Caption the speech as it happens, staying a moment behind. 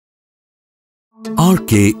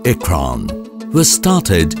Ecran was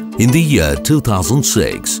started in the year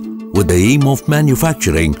 2006 with the aim of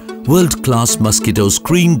manufacturing world-class mosquito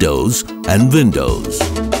screen doors and windows.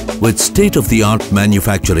 With state-of-the-art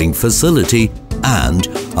manufacturing facility and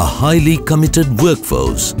a highly committed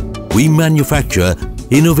workforce, we manufacture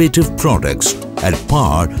innovative products at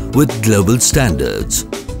par with global standards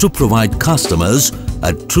to provide customers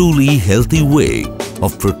a truly healthy way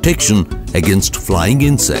of protection against flying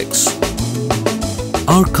insects.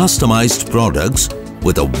 Our customized products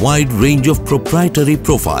with a wide range of proprietary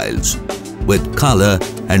profiles with color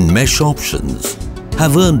and mesh options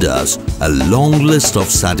have earned us a long list of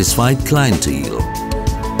satisfied clientele.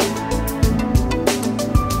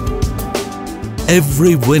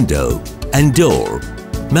 Every window and door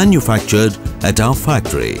manufactured at our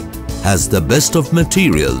factory has the best of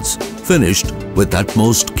materials finished with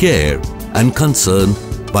utmost care and concern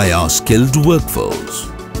by our skilled workforce.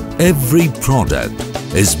 Every product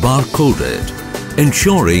is bar-coded,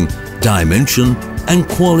 ensuring dimension and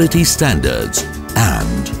quality standards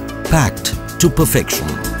and packed to perfection.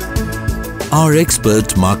 Our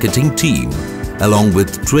expert marketing team, along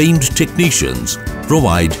with trained technicians,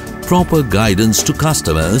 provide proper guidance to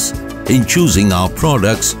customers in choosing our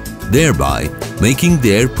products, thereby making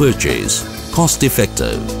their purchase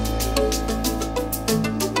cost-effective.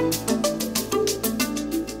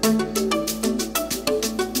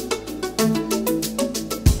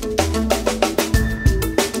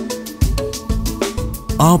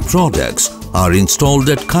 Our products are installed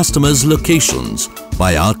at customers' locations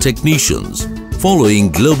by our technicians,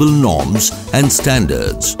 following global norms and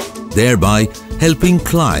standards, thereby helping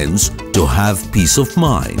clients to have peace of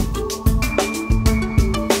mind.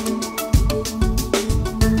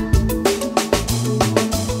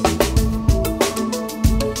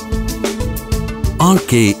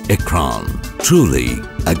 Ecran, truly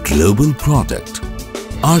a global product.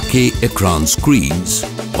 Ecran screens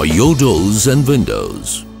for your doors and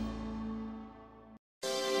windows.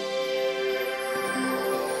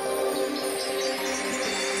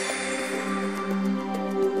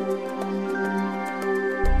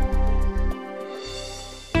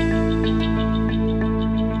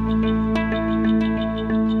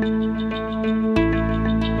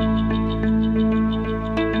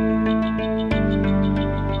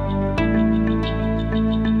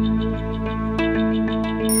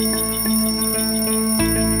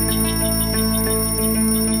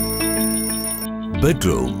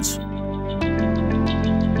 Bedrooms.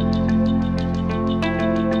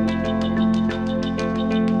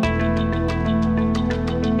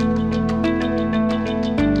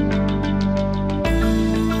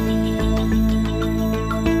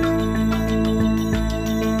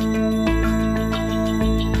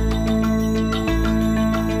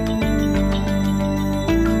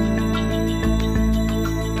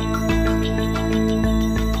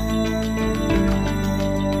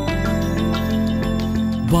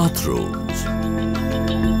 Bathrooms.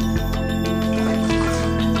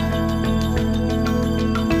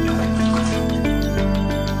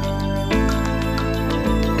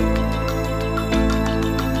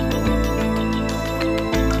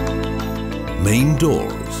 Main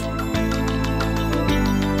doors.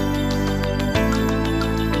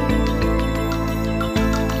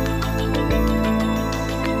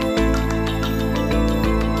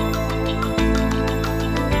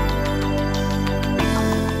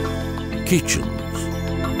 Kitchens.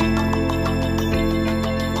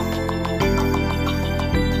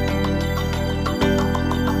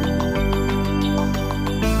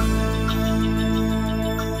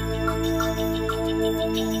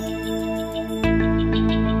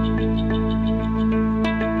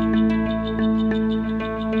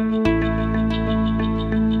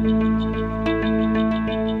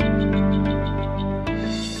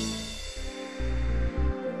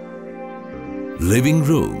 Living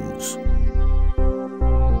rooms.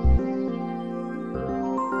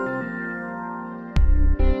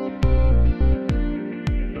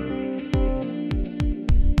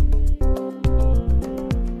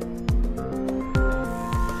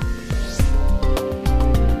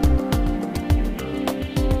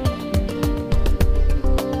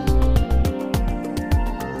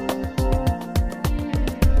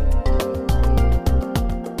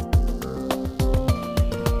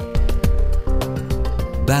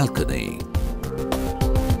 Balcony.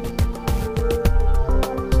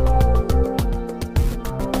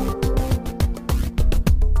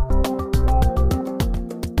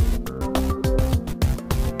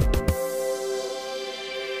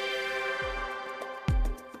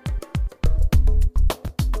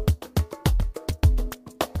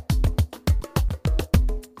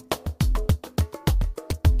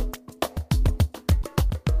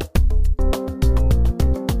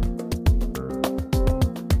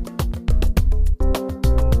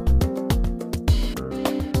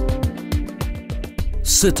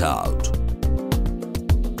 sit out.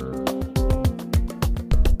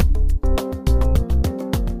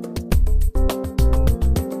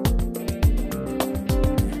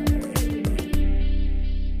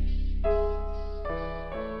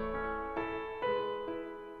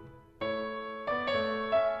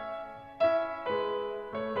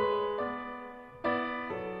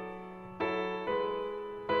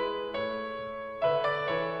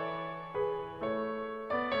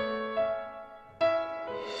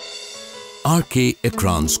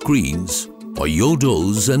 Ecran screens for your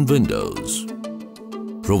doors and windows.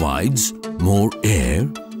 Provides more air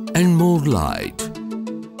and more light.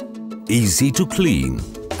 Easy to clean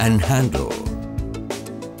and handle.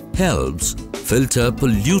 Helps filter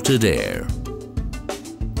polluted air.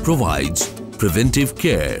 Provides preventive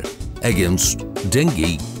care against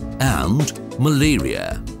dengue and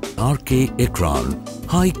malaria. Ecran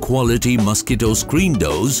high quality mosquito screen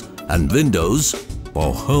doors and windows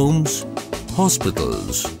for homes,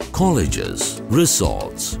 hospitals, colleges,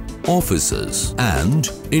 resorts, offices and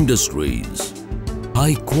industries.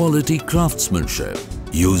 High quality craftsmanship,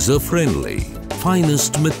 user-friendly,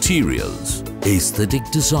 finest materials, aesthetic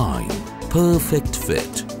design, perfect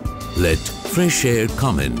fit. Let fresh air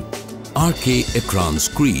come in. Ecran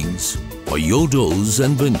screens for your doors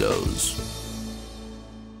and windows.